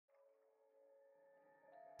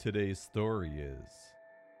Today's story is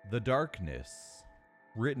The Darkness,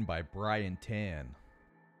 written by Brian Tan.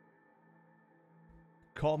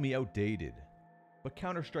 Call me outdated, but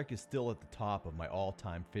Counter-Strike is still at the top of my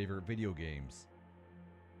all-time favorite video games.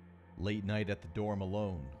 Late night at the dorm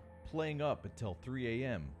alone, playing up until 3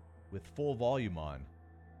 a.m. with full volume on.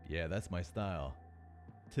 Yeah, that's my style.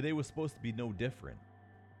 Today was supposed to be no different.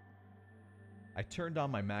 I turned on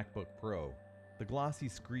my MacBook Pro. The glossy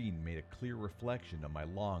screen made a clear reflection of my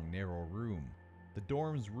long, narrow room. The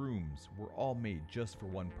dorm's rooms were all made just for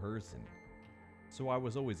one person, so I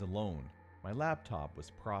was always alone. My laptop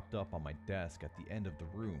was propped up on my desk at the end of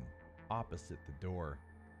the room, opposite the door.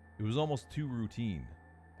 It was almost too routine.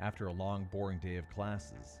 After a long, boring day of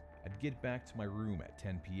classes, I'd get back to my room at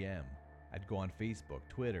 10 p.m. I'd go on Facebook,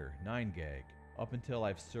 Twitter, 9gag, up until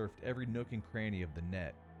I've surfed every nook and cranny of the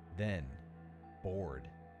net. Then, bored,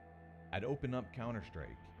 I'd open up Counter-Strike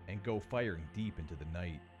and go firing deep into the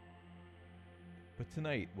night. But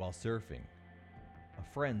tonight, while surfing,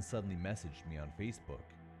 a friend suddenly messaged me on Facebook.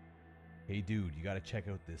 "Hey dude, you gotta check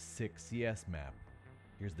out this sick CS map.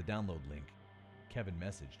 Here's the download link." Kevin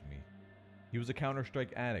messaged me. He was a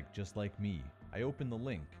Counter-Strike addict just like me. I opened the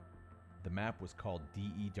link. The map was called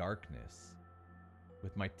DE Darkness.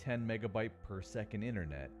 With my 10 megabyte per second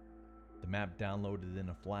internet, the map downloaded in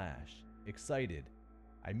a flash. Excited,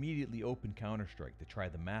 I immediately opened Counter-Strike to try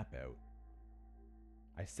the map out.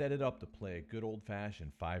 I set it up to play a good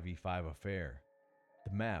old-fashioned 5v5 affair.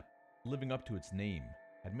 The map, living up to its name,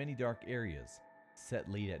 had many dark areas, set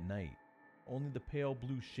late at night. Only the pale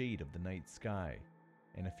blue shade of the night sky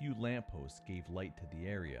and a few lampposts gave light to the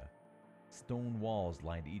area. Stone walls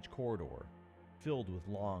lined each corridor, filled with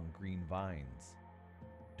long green vines.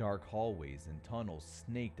 Dark hallways and tunnels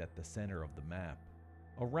snaked at the center of the map.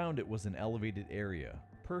 Around it was an elevated area,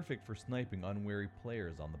 perfect for sniping unwary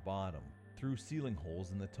players on the bottom, through ceiling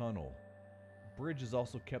holes in the tunnel. Bridges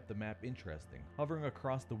also kept the map interesting, hovering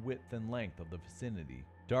across the width and length of the vicinity.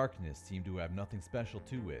 Darkness seemed to have nothing special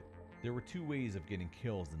to it. There were two ways of getting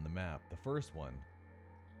kills in the map. The first one,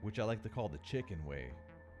 which I like to call the chicken way,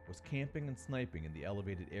 was camping and sniping in the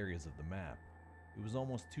elevated areas of the map. It was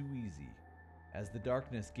almost too easy. As the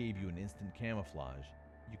darkness gave you an instant camouflage,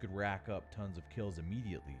 you could rack up tons of kills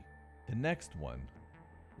immediately. The next one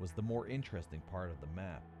was the more interesting part of the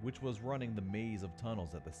map, which was running the maze of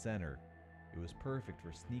tunnels at the center. It was perfect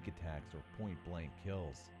for sneak attacks or point-blank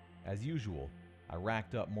kills. As usual, I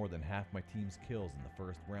racked up more than half my team's kills in the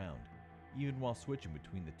first round, even while switching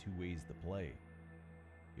between the two ways to play.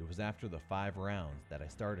 It was after the 5 rounds that I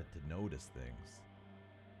started to notice things.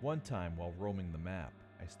 One time while roaming the map,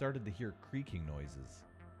 I started to hear creaking noises.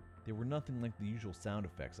 They were nothing like the usual sound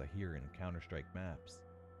effects I hear in Counter-Strike maps.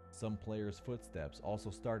 Some players' footsteps also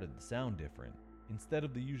started to sound different. Instead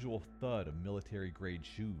of the usual thud of military-grade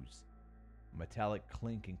shoes, a metallic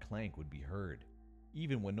clink and clank would be heard,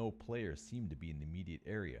 even when no players seemed to be in the immediate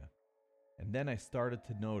area. And then I started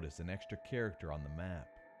to notice an extra character on the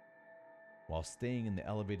map. While staying in the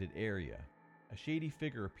elevated area, a shady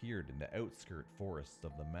figure appeared in the outskirt forests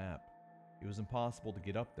of the map. It was impossible to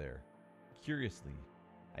get up there. Curiously,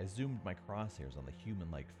 I zoomed my crosshairs on the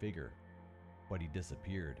human-like figure, but he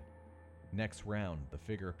disappeared. Next round, the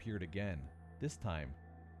figure appeared again. This time,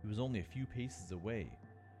 he was only a few paces away,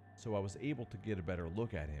 so I was able to get a better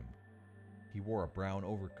look at him. He wore a brown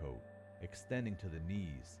overcoat, extending to the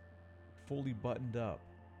knees, fully buttoned up.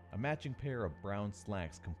 A matching pair of brown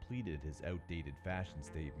slacks completed his outdated fashion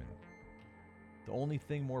statement. The only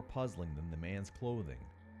thing more puzzling than the man's clothing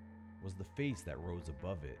was the face that rose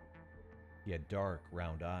above it. He had dark,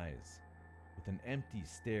 round eyes, with an empty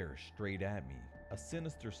stare straight at me. A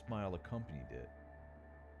sinister smile accompanied it.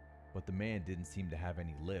 But the man didn't seem to have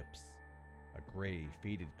any lips. A gray,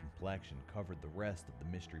 faded complexion covered the rest of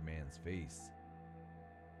the mystery man's face.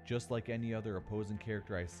 Just like any other opposing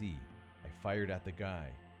character I see, I fired at the guy.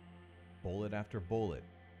 Bullet after bullet,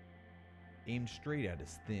 aimed straight at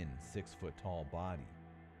his thin, 6-foot-tall body.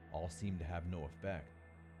 All seemed to have no effect.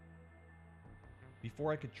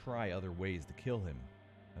 Before I could try other ways to kill him,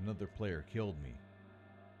 another player killed me.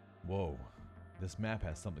 Whoa, this map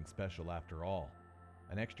has something special after all.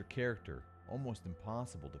 An extra character, almost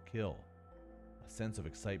impossible to kill. A sense of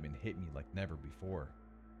excitement hit me like never before,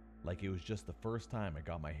 like it was just the first time I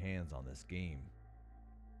got my hands on this game.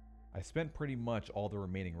 I spent pretty much all the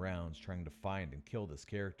remaining rounds trying to find and kill this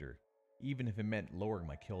character, even if it meant lowering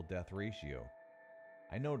my kill-death ratio.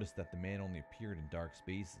 I noticed that the man only appeared in dark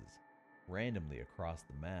spaces, randomly across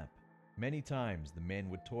the map. Many times the man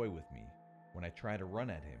would toy with me. When I tried to run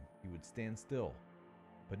at him, he would stand still,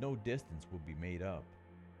 but no distance would be made up.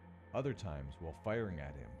 Other times, while firing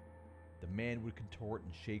at him, The man would contort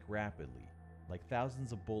and shake rapidly, like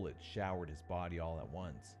thousands of bullets showered his body all at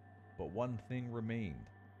once. But one thing remained.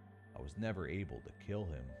 I was never able to kill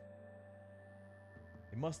him.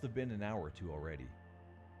 It must have been an hour or two already,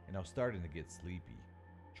 and I was starting to get sleepy.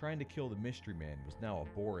 Trying to kill the mystery man was now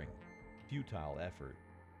a boring, futile effort.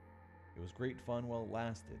 It was great fun while it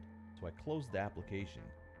lasted, so I closed the application,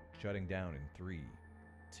 shutting down in 3,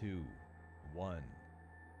 2, 1,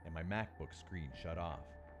 and my MacBook screen shut off.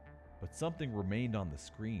 But something remained on the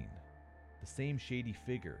screen. The same shady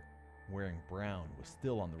figure, wearing brown, was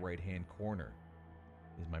still on the right-hand corner.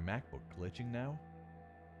 Is my MacBook glitching now?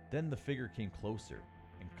 Then the figure came closer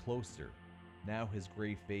and closer. Now his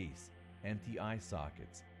gray face, empty eye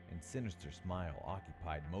sockets, and sinister smile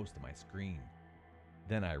occupied most of my screen.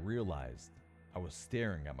 Then I realized I was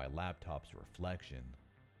staring at my laptop's reflection.